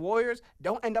opportunities for the Warriors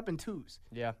don't end up in twos.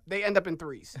 Yeah. They end up in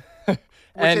threes.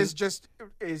 Which is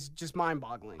just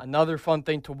mind-boggling. Another fun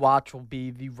thing to watch will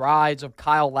be the rise of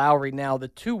Kyle Lowry now, the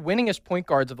two winningest point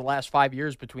guards of the last 5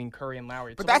 years between Curry and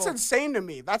Lowry. But that's insane to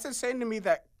me. That's insane to me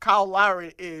that Kyle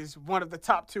Lowry is one of the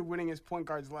top two winningest point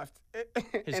guards left.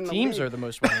 His teams are the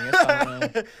most winningest. I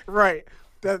don't know. Right.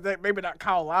 Maybe not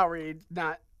Kyle Lowry,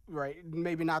 not right.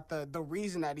 Maybe not the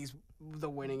reason that he's the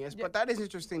winningest, but that is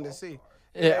interesting to see.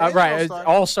 Yeah, right.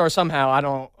 All-star somehow. I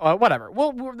don't. Whatever.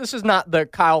 Well, this is not the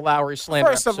Kyle Lowry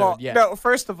slander episode yet.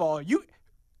 First of all,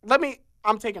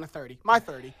 I'm taking a 30. My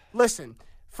 30. Listen,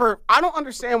 I don't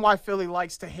understand why Philly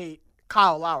likes to hate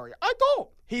Kyle Lowry. I don't.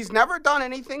 He's never done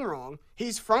anything wrong.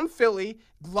 He's from Philly,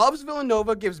 loves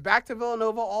Villanova, gives back to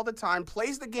Villanova all the time,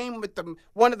 plays the game with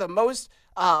one of the most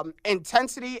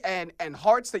intensity and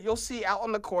hearts that you'll see out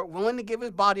on the court, willing to give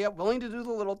his body up, willing to do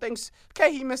the little things.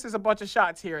 Okay, he misses a bunch of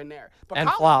shots here and there. But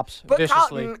flops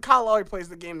viciously. Kyle Lowry plays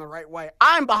the game the right way.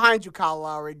 I'm behind you, Kyle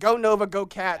Lowry. Go Nova, go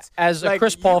Cats. As a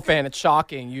Chris Paul fan, it's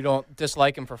shocking you don't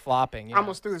dislike him for flopping. Yeah. I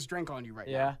almost threw this drink on you right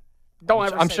now. Yeah.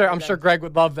 Don't ever. I'm sure Greg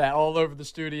would love that all over the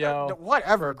studio.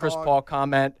 Whatever. For a Chris Paul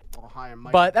comment. Hi,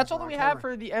 Mike. But that's all that we have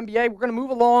for the NBA. We're going to move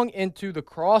along into the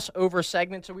crossover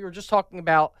segment. So we were just talking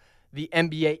about the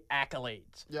NBA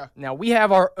accolades. Yeah. Now we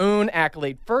have our own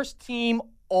accolade. First team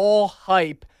all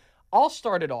hype. I'll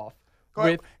start it off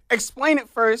with. Explain it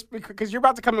first because you're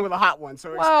about to come in with a hot one.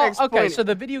 So okay. So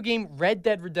the video game Red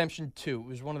Dead Redemption 2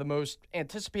 was one of the most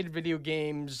anticipated video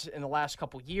games in the last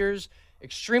couple years.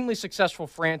 Extremely successful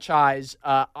franchise.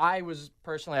 I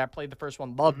played the first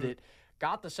one, loved it.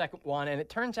 Got the second one, and it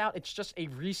turns out it's just a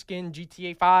reskin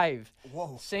GTA 5.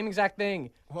 Whoa. Same exact thing.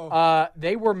 Whoa.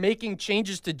 They were making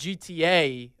changes to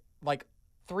GTA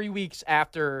 3 weeks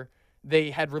after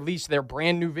they had released their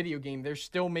brand new video game. They're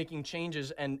still making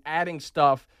changes and adding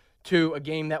stuff to a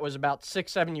game that was about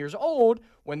 6-7 years old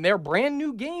when their brand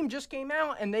new game just came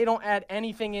out, and they don't add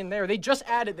anything in there. They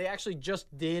actually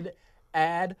just did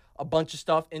add a bunch of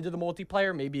stuff into the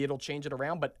multiplayer, maybe it'll change it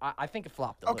around. But I think it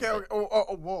flopped a little bit.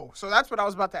 Whoa. So that's what I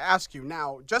was about to ask you.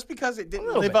 Now, just because it didn't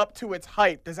little live bit. up to its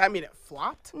hype, does that mean it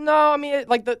flopped? No, I mean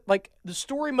the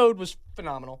story mode was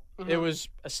phenomenal. It was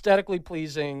aesthetically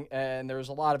pleasing, and there was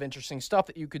a lot of interesting stuff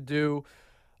that you could do.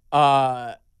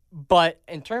 But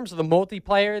in terms of the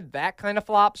multiplayer, that kind of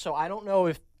flopped. So I don't know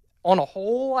if, on a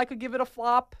whole, I could give it a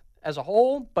flop as a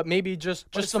whole, but maybe just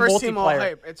It's the first multiplayer. team all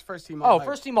hype. It's first team all hype.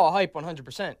 First team all hype,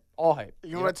 100%, all hype.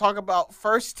 You want to talk about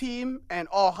first team and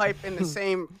all hype in the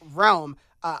same realm?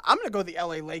 I'm going to go the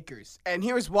LA Lakers. And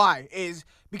here's why, is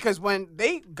because when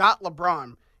they got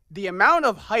LeBron, the amount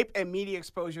of hype and media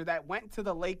exposure that went to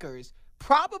the Lakers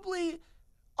probably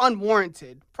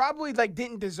unwarranted, probably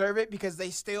didn't deserve it because they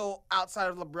still, outside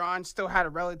of LeBron, still had a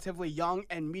relatively young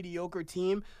and mediocre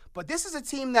team. But this is a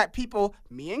team that people,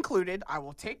 me included, I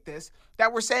will take this,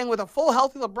 that we're saying with a full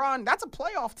healthy LeBron, that's a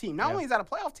playoff team. Not only is that a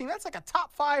playoff team, that's like a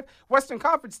top 5 Western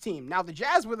Conference team. Now, the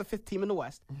Jazz were the 5th team in the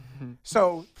West.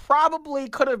 So probably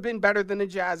could have been better than the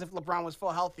Jazz if LeBron was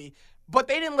full healthy. But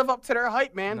they didn't live up to their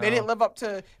hype, man. No. They didn't live up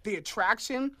to the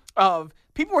attraction of,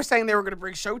 people were saying they were going to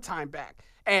bring Showtime back.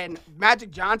 And Magic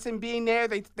Johnson being there,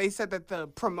 they said that the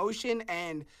promotion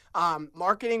and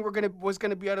marketing was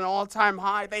gonna be at an all-time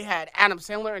high. They had Adam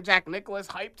Sandler and Jack Nicklaus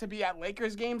hyped to be at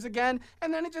Lakers games again,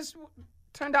 and then it just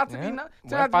turned out to be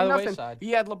went by the nothing. wayside.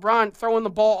 He had LeBron throwing the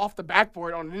ball off the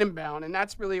backboard on an inbound, and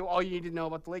that's really all you need to know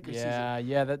about the Lakers season.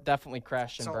 Yeah, that definitely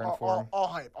crashed and So burned for him. all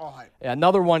hype. Yeah,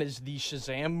 another one is the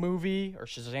Shazam movie, or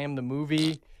Shazam the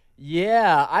movie.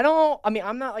 Yeah,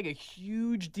 I'm not like a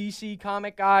huge DC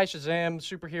comic guy. Shazam,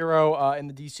 superhero in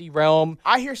the DC realm.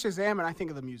 I hear Shazam and I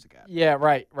think of the music app. Yeah,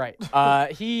 right.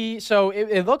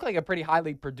 It looked like a pretty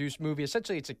highly produced movie.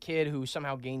 Essentially, it's a kid who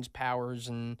somehow gains powers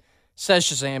and says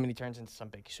Shazam, and he turns into some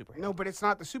big superhero. No, but it's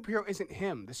not. The superhero isn't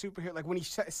him. The superhero, when he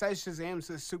says Shazam,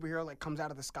 so the superhero comes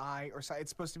out of the sky, or it's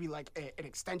supposed to be like an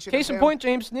extension. Case of in him. point,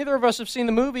 James, neither of us have seen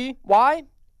the movie. Why?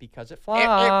 Because it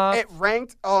flopped. It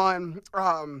ranked on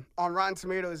Rotten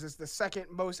Tomatoes as the second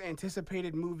most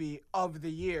anticipated movie of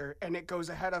the year, and it goes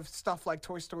ahead of stuff like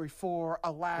Toy Story 4,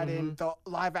 Aladdin, the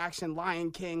live-action Lion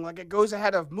King. It goes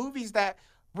ahead of movies that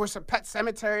were some Pet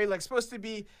Cemetery, supposed to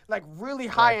be really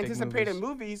high big anticipated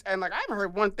movies. And I haven't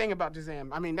heard one thing about Shazam.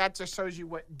 I mean, that just shows you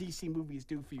what DC movies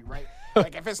do for you, right?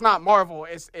 If it's not Marvel,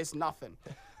 it's nothing.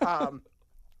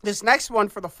 This next one,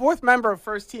 for the 4th member of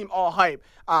First Team All Hype,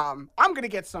 I'm gonna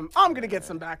get some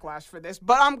backlash for this,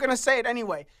 but I'm gonna say it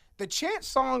anyway. The Chance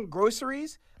song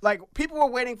 "Groceries," people were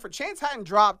waiting for. Chance hadn't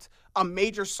dropped a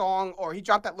major song, or he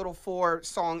dropped that little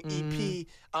 4-song EP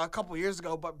a couple years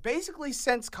ago. But basically,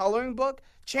 since Coloring Book,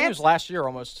 Chance, It was last year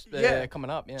almost coming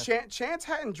up. Yeah. Chance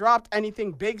hadn't dropped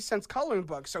anything big since Coloring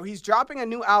Book, so he's dropping a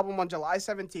new album on July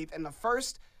 17th, and the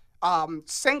first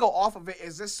single off of it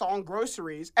is this song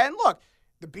 "Groceries." And look.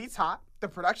 The beat's hot, the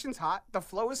production's hot, the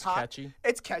flow is hot. Catchy.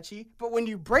 It's catchy. But when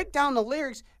you break down the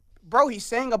lyrics, bro, he's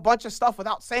saying a bunch of stuff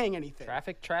without saying anything.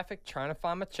 Traffic, trying to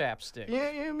find my chapstick. You know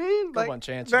what I mean? Good one,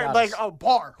 Chance. You got us.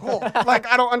 Bar. Cool.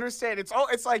 I don't understand.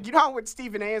 It's like, you know how when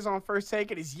Stephen A is on First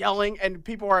Take and he's yelling and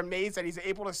people are amazed that he's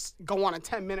able to go on a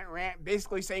 10-minute rant,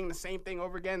 basically saying the same thing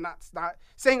over again, not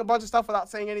saying a bunch of stuff without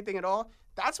saying anything at all.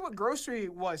 That's what Grocery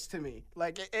was to me.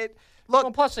 Look.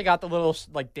 Well, plus they got the little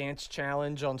dance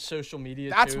challenge on social media.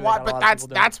 That's too. why, but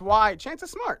that's why Chance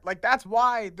is smart. That's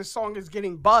why the song is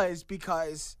getting buzzed,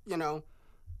 because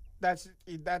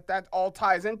that all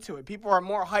ties into it. People are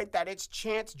more hyped that it's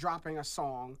Chance dropping a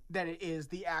song than it is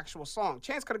the actual song.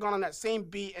 Chance could have gone on that same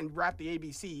beat and rapped the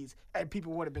ABCs, and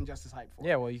people would have been just as hyped for it.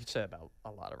 Yeah, well, you could say about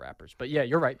a lot of rappers, but yeah,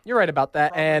 you're right. You're right about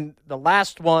that. Probably. And the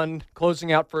last one,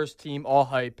 closing out First Team All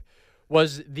Hype,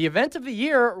 was the event of the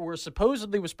year, or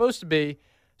supposedly was supposed to be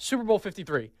Super Bowl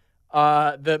 53. The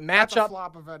matchup,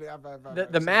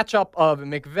 the matchup of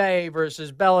McVay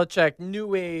versus Belichick,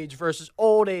 new age versus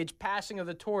old age, passing of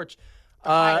the torch.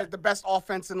 The best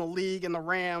offense in the league, and the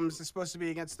Rams is supposed to be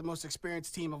against the most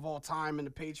experienced team of all time in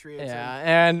the Patriots. Yeah,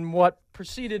 and what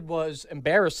preceded was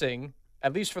embarrassing,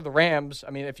 at least for the Rams.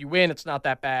 I mean, if you win, it's not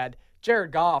that bad.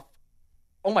 Jared Goff.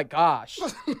 Oh my gosh!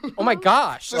 Oh my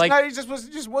gosh! He just was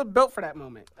built for that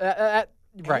moment.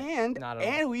 Right.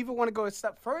 And we even want to go a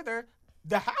step further.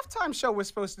 The halftime show was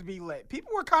supposed to be lit.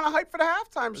 People were kind of hyped for the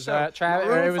halftime show.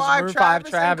 Maroon 5,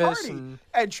 Travis.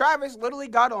 And Travis literally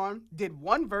got on, did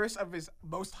one verse of his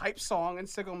most hyped song in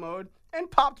single mode, and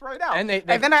popped right out. And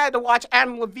then I had to watch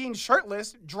Adam Levine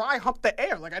shirtless dry hump the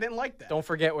air. I didn't like that. Don't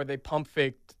forget where they pump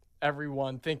faked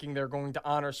everyone thinking they're going to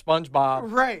honor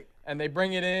SpongeBob. Right. And they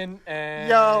bring it in,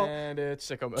 and it's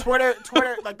sicko mode.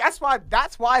 Twitter, like that's why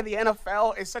the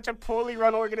NFL is such a poorly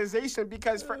run organization,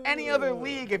 because for any other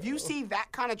league, if you see that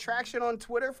kind of traction on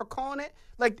Twitter for calling it,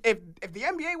 like if the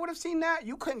NBA would have seen that,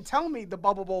 you couldn't tell me the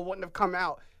Bubble Bowl wouldn't have come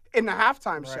out in the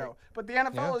halftime show. But the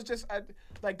NFL is just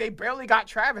like, they barely got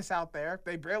Travis out there.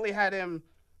 They barely had him.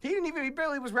 He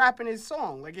barely was rapping his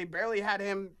song. Like, he barely had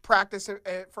him practice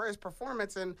for his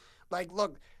performance. And like,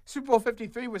 look, Super Bowl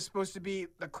 53 was supposed to be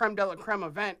the creme de la creme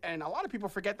event, and a lot of people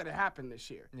forget that it happened this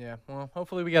year. Yeah, well,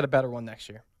 hopefully we get a better one next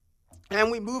year.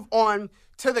 And we move on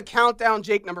to the countdown,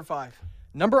 Jake, number 5.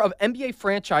 Number of NBA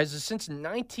franchises since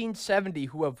 1970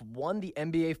 who have won the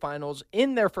NBA Finals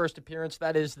in their first appearance.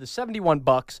 That is the 71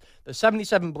 Bucks, the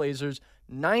 77 Blazers,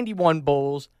 91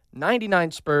 Bulls,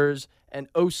 99 Spurs, and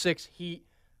 06 Heat.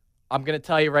 I'm going to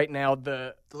tell you right now,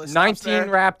 the 19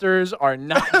 Raptors are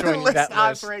not joining that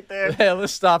list. Right there. The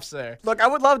list stops there. Look, I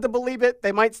would love to believe it.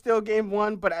 They might steal game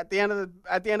 1, but at the end of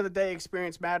the day,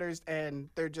 experience matters, and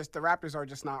the Raptors are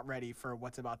just not ready for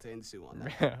what's about to ensue on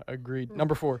them. Agreed.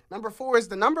 Number 4. Number 4 is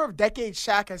the number of decades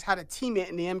Shaq has had a teammate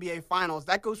in the NBA Finals.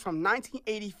 That goes from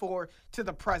 1984 to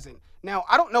the present. Now,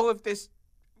 I don't know if this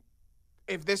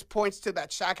points to that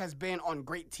Shaq has been on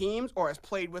great teams or has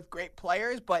played with great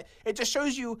players, but it just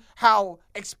shows you how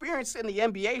experienced in the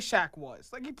NBA Shaq was.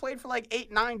 Like, he played for like 8,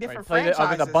 9 different franchises.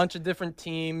 Played with a bunch of different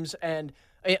teams, and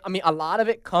I mean, a lot of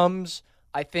it comes,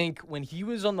 I think, when he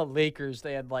was on the Lakers,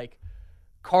 they had like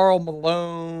Karl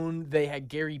Malone, they had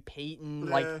Gary Payton,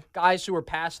 like guys who were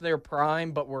past their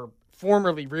prime but were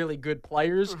formerly really good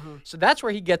players. So that's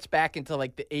where he gets back into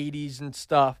like the 80s and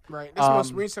stuff. Right. This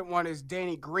most recent one is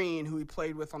Danny Green, who he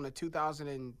played with on the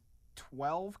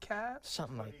 2012 Cavs.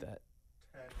 Something like that.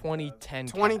 2010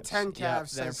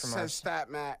 Cavs yep, says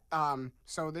StatMat.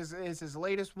 So this is his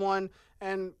latest one,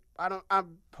 and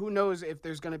who knows if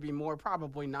there's going to be more?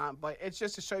 Probably not, but it's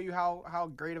just to show you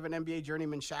how great of an NBA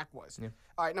journeyman Shaq was. Yeah.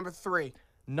 All right, number 3.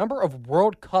 Number of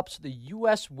World Cups the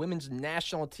U.S. women's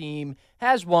national team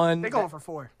has won. They're going for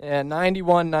 4. Yeah,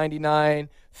 91, 99,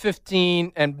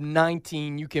 15, and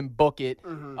 19. You can book it.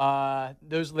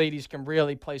 Those ladies can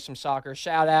really play some soccer.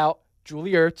 Shout out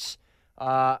Julie Ertz,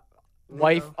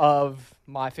 wife of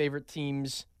my favorite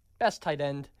team's best tight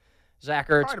end, Zach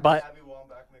Ertz. But Abby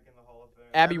Wambach making the Hall of Fame.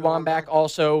 Abby Wambach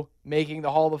also making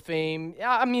the Hall of Fame.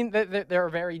 Yeah, I mean, they're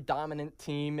a very dominant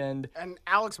team. And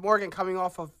Alex Morgan coming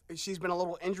off of, she's been a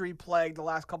little injury plagued the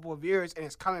last couple of years, and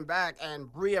is coming back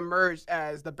and reemerged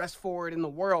as the best forward in the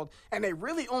world. And they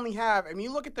really only have, I mean,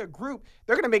 you look at their group,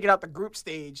 they're going to make it out the group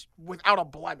stage without a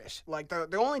blemish. Like,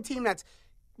 the only team that's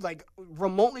like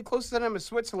remotely close to them is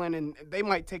Switzerland, and they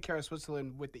might take care of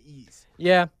Switzerland with the ease.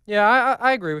 Yeah,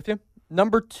 I agree with you.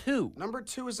 Number 2. Number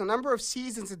 2 is the number of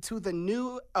seasons until the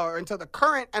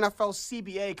current NFL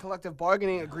CBA collective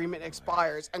bargaining agreement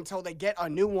expires until they get a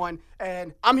new one.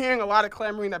 And I'm hearing a lot of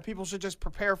clamoring that people should just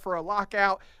prepare for a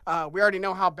lockout. We already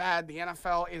know how bad the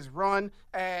NFL is run.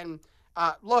 And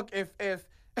look, if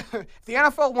the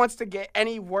NFL wants to get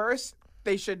any worse,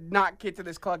 they should not get to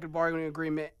this collective bargaining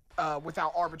agreement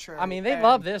without arbitrary. I mean, they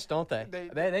love this, don't they?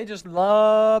 They just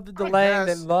love the delay.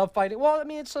 They love fighting. Well, I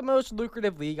mean, it's the most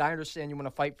lucrative league. I understand you want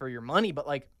to fight for your money, but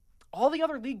like all the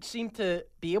other leagues seem to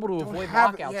be able to avoid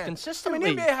lockouts consistently.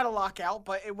 I mean, NBA had a lockout,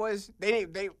 but it was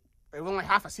it was only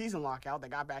half a season lockout. They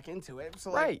got back into it.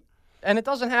 So right, and it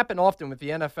doesn't happen often with the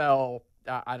NFL.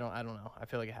 I don't know. I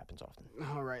feel like it happens often.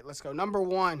 All right, let's go. Number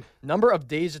 1. Number of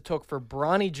days it took for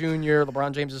Bronny Jr.,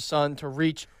 LeBron James' son, to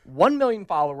reach 1 million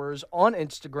followers on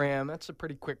Instagram. That's a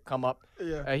pretty quick come up.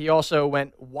 Yeah. He also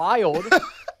went wild.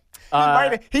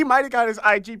 He might have got his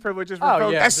IG privileges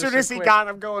revoked as soon as he got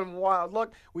him going wild.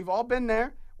 Look, we've all been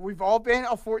there. We've all been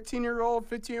a 14-year-old,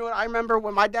 15-year-old. I remember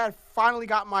when my dad finally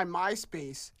got my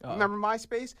MySpace. Remember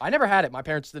MySpace? I never had it. My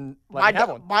parents didn't let me have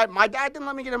one. My dad didn't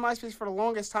let me get a MySpace for the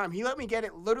longest time. He let me get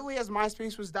it literally as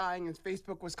MySpace was dying and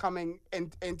Facebook was coming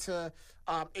into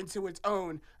its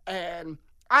own. And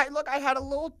I had a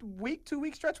little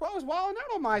 2-week stretch where I was wilding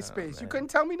out on MySpace. You couldn't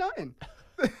tell me nothing.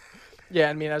 Yeah,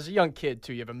 I mean, as a young kid,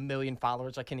 too, you have 1 million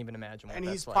followers. I can't even imagine what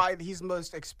that's like. And he's the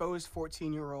most exposed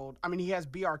 14-year-old. I mean, he has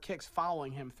BR Kicks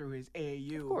following him through his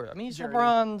AAU. Of course. I mean, he's journey.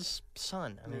 LeBron's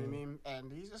son. You know what I mean?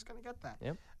 And he's just going to get that.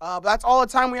 Yep. But that's all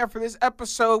the time we have for this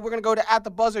episode. We're going to go to At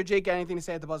the Buzzer. Jake, got anything to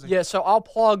say at the buzzer? Yeah, so I'll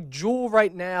plug Jewel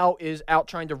right now is out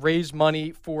trying to raise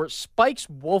money for Spike's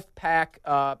Wolf Pack.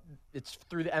 It's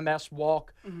through the MS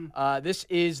Walk. This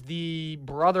is the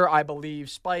brother, I believe,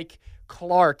 Spike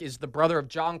Clark is the brother of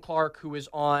John Clark, who is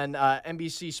on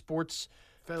NBC Sports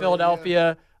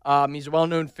Philadelphia. He's a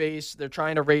well-known face. They're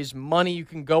trying to raise money. You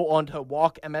can go on to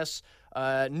walkms.org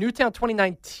Newtown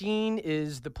 2019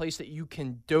 is the place that you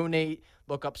can donate.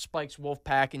 Look up Spike's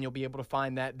Wolfpack, and you'll be able to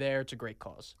find that there. It's a great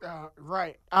cause.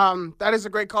 Right. That is a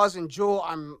great cause. And Jewel,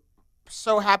 I'm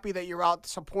so happy that you're out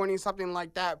supporting something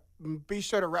like that. Be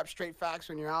sure to rep Straight Facts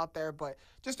when you're out there. But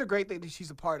just a great thing that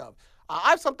she's a part of. I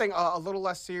have something a little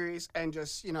less serious and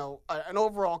just, an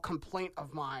overall complaint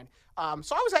of mine.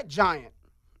 So I was at Giant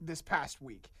this past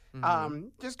week.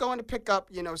 Just going to pick up,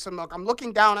 some milk. I'm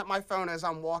looking down at my phone as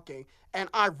I'm walking, and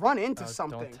I run into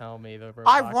something. Don't tell me the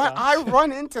I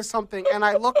run into something, and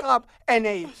I look up, and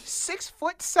a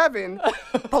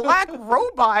 6'7" black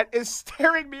robot is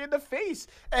staring me in the face.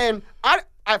 And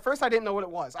at first I didn't know what it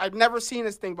was. I'd never seen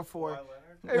this thing before.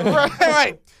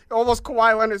 Right. Almost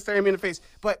Kawhi Leonard staring me in the face.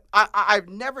 But I've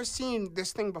never seen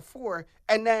this thing before.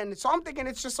 And then, so I'm thinking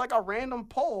it's just like a random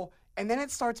pole. And then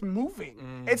it starts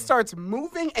moving. It starts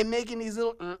moving and making these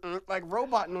little like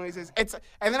robot noises. And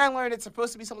then I learned it's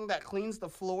supposed to be something that cleans the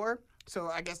floor. So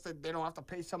I guess that they don't have to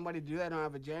pay somebody to do that. They don't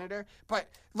have a janitor. But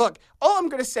look, all I'm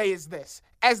going to say is this.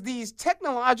 As these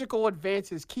technological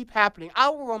advances keep happening, I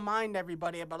will remind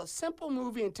everybody about a simple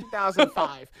movie in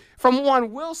 2005 from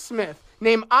one Will Smith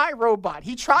named iRobot.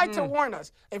 He tried to warn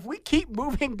us, if we keep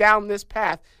moving down this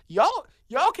path, y'all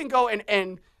can go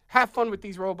and have fun with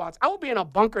these robots. I will be in a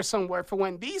bunker somewhere for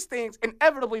when these things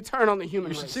inevitably turn on the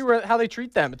human race. You should see how they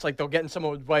treat them. It's like they'll get in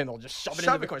someone's way and they'll just shove it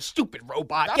into the car. Stupid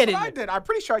robot. That's get what in I there. did. I'm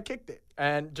pretty sure I kicked it.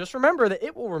 And just remember that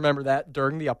it will remember that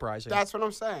during the uprising. That's what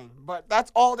I'm saying. But that's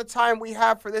all the time we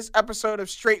have for this episode of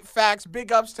Straight Facts.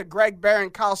 Big ups to Greg Barron,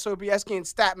 Kyle Sobieski, and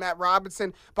Stat Matt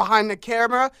Robinson behind the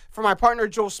camera. For my partner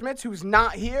Joel Smith, who's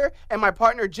not here, and my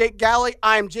partner Jake Galley,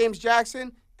 I'm James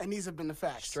Jackson, and these have been the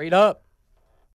facts. Straight up.